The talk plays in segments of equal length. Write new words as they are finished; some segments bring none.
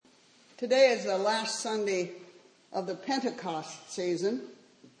Today is the last Sunday of the Pentecost season,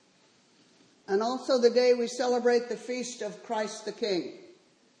 and also the day we celebrate the feast of Christ the King.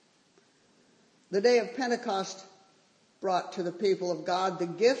 The day of Pentecost brought to the people of God the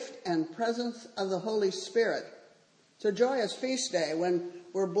gift and presence of the Holy Spirit. It's a joyous feast day when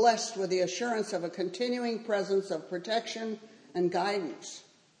we're blessed with the assurance of a continuing presence of protection and guidance.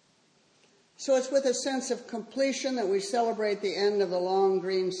 So it's with a sense of completion that we celebrate the end of the long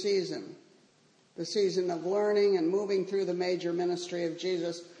green season, the season of learning and moving through the major ministry of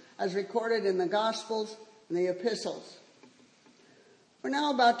Jesus as recorded in the Gospels and the Epistles. We're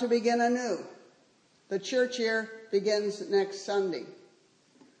now about to begin anew. The church year begins next Sunday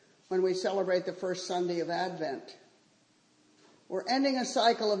when we celebrate the first Sunday of Advent. We're ending a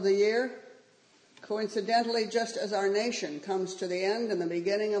cycle of the year, coincidentally, just as our nation comes to the end and the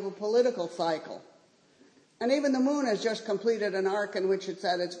beginning of a political cycle. And even the moon has just completed an arc in which it's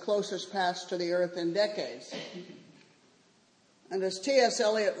at its closest pass to the earth in decades. And as T.S.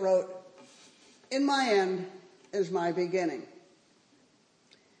 Eliot wrote, "In my end is my beginning."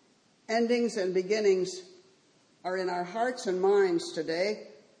 Endings and beginnings are in our hearts and minds today,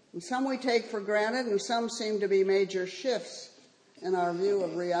 and some we take for granted, and some seem to be major shifts in our view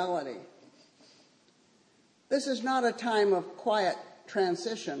of reality. This is not a time of quiet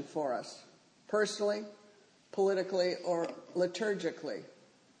transition for us, personally, politically, or liturgically.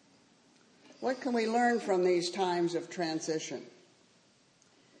 What can we learn from these times of transition?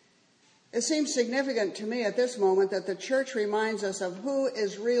 It seems significant to me at this moment that the church reminds us of who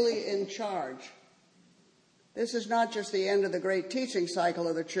is really in charge. This is not just the end of the great teaching cycle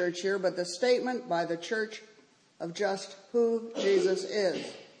of the church year, but the statement by the church of just who Jesus is.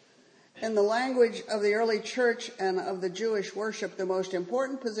 In the language of the early church and of the Jewish worship, the most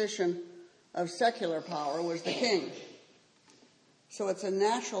important position of secular power was the king. So it's a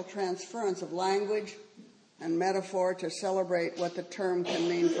natural transference of language and metaphor to celebrate what the term can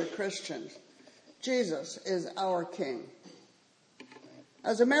mean for Christians. Jesus is our king.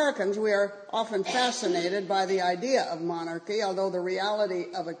 As Americans, we are often fascinated by the idea of monarchy, although the reality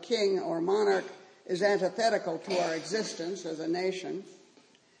of a king or monarch is antithetical to our existence as a nation.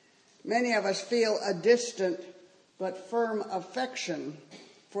 Many of us feel a distant but firm affection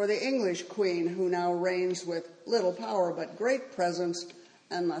for the English queen who now reigns with little power but great presence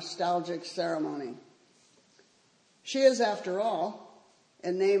and nostalgic ceremony. She is, after all,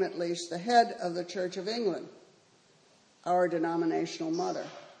 in name at least, the head of the Church of England, our denominational mother.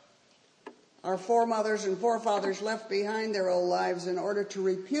 Our foremothers and forefathers left behind their old lives in order to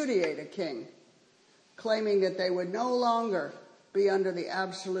repudiate a king, claiming that they would no longer be under the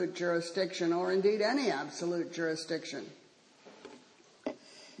absolute jurisdiction, or indeed any absolute jurisdiction.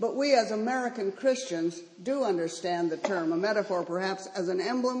 But we as American Christians do understand the term, a metaphor perhaps, as an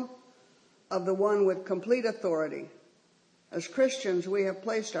emblem of the one with complete authority. As Christians, we have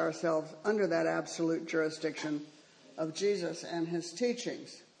placed ourselves under that absolute jurisdiction of Jesus and his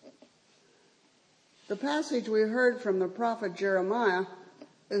teachings. The passage we heard from the prophet Jeremiah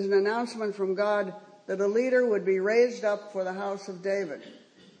is an announcement from God that a leader would be raised up for the house of David,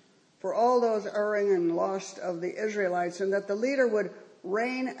 for all those erring and lost of the Israelites, and that the leader would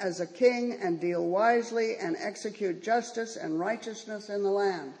reign as a king and deal wisely and execute justice and righteousness in the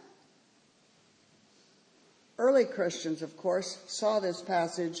land. Early Christians, of course, saw this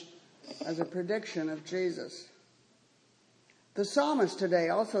passage as a prediction of Jesus. The psalmist today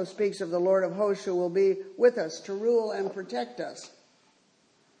also speaks of the Lord of hosts who will be with us to rule and protect us.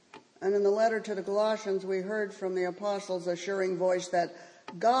 And in the letter to the Colossians, we heard from the apostles' assuring voice that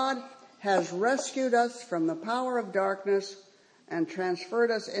God has rescued us from the power of darkness and transferred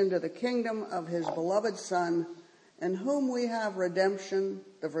us into the kingdom of his beloved Son, in whom we have redemption,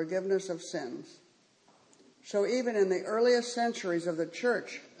 the forgiveness of sins. So even in the earliest centuries of the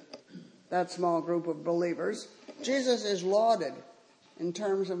church, that small group of believers, Jesus is lauded in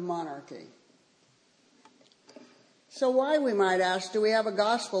terms of monarchy. So why, we might ask, do we have a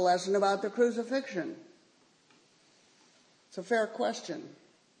gospel lesson about the crucifixion? It's a fair question.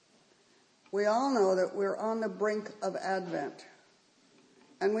 We all know that we're on the brink of Advent.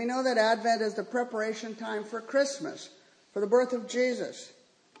 And we know that Advent is the preparation time for Christmas, for the birth of Jesus,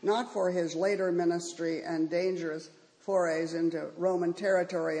 not for his later ministry and dangerous forays into Roman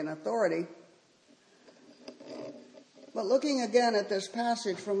territory and authority. But looking again at this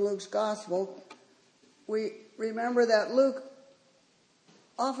passage from Luke's Gospel, we remember that Luke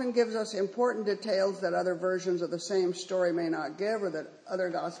often gives us important details that other versions of the same story may not give, or that other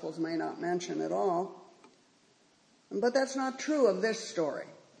Gospels may not mention at all. But that's not true of this story,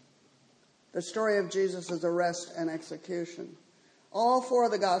 the story of Jesus' arrest and execution. All four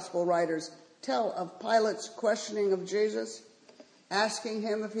of the gospel writers tell of Pilate's questioning of Jesus, asking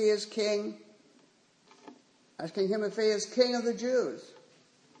him if he is king of the Jews.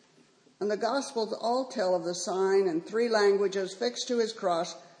 And the Gospels all tell of the sign in three languages fixed to his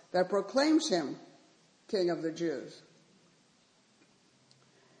cross that proclaims him King of the Jews.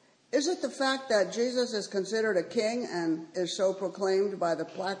 Is it the fact that Jesus is considered a king and is so proclaimed by the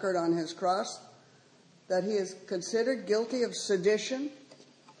placard on his cross that he is considered guilty of sedition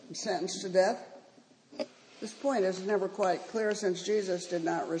and sentenced to death? This point is never quite clear, since Jesus did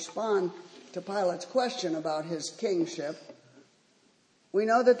not respond to Pilate's question about his kingship. We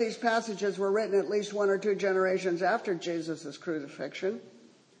know that these passages were written at least one or two generations after Jesus' crucifixion,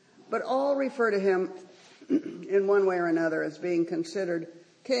 but all refer to him in one way or another as being considered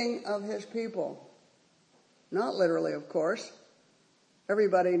king of his people. Not literally, of course.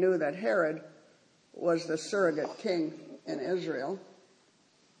 Everybody knew that Herod was the surrogate king in Israel.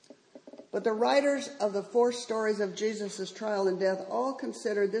 But the writers of the four stories of Jesus' trial and death all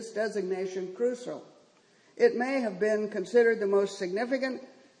considered this designation crucial. It may have been considered the most significant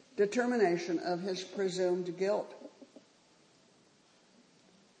determination of his presumed guilt.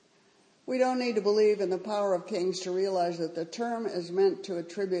 We don't need to believe in the power of kings to realize that the term is meant to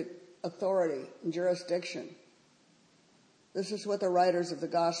attribute authority and jurisdiction. This is what the writers of the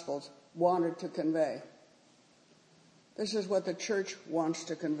Gospels wanted to convey. This is what the church wants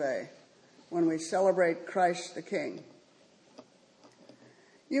to convey when we celebrate Christ the King.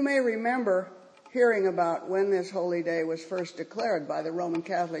 You may remember hearing about when this holy day was first declared by the Roman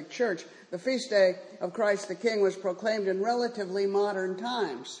Catholic Church. The feast day of Christ the King was proclaimed in relatively modern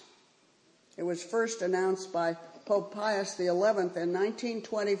times. It was first announced by Pope Pius XI in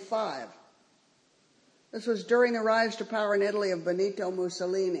 1925. This was during the rise to power in Italy of Benito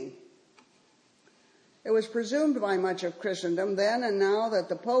Mussolini. It was presumed by much of Christendom then and now that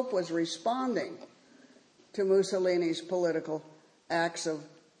the Pope was responding to Mussolini's political acts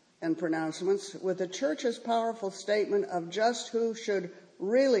and pronouncements with the Church's powerful statement of just who should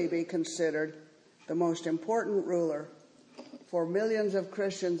really be considered the most important ruler for millions of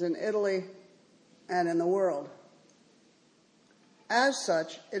Christians in Italy and in the world. As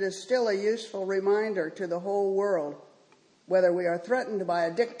such, it is still a useful reminder to the whole world, whether we are threatened by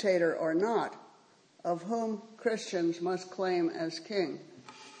a dictator or not, of whom Christians must claim as king.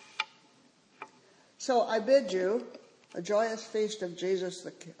 So I bid you a joyous feast of Jesus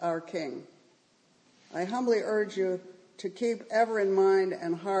our King. I humbly urge you to keep ever in mind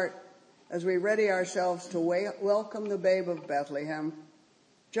and heart as we ready ourselves to welcome the babe of Bethlehem,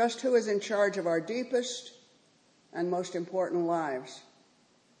 just who is in charge of our deepest and most important lives.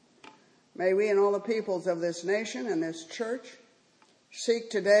 May we and all the peoples of this nation and this church seek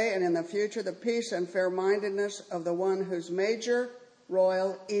today and in the future the peace and fair-mindedness of the one whose major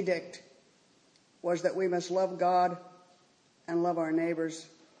royal edict was that we must love God and love our neighbors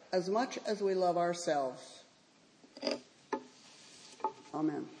as much as we love ourselves.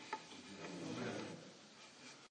 Amen.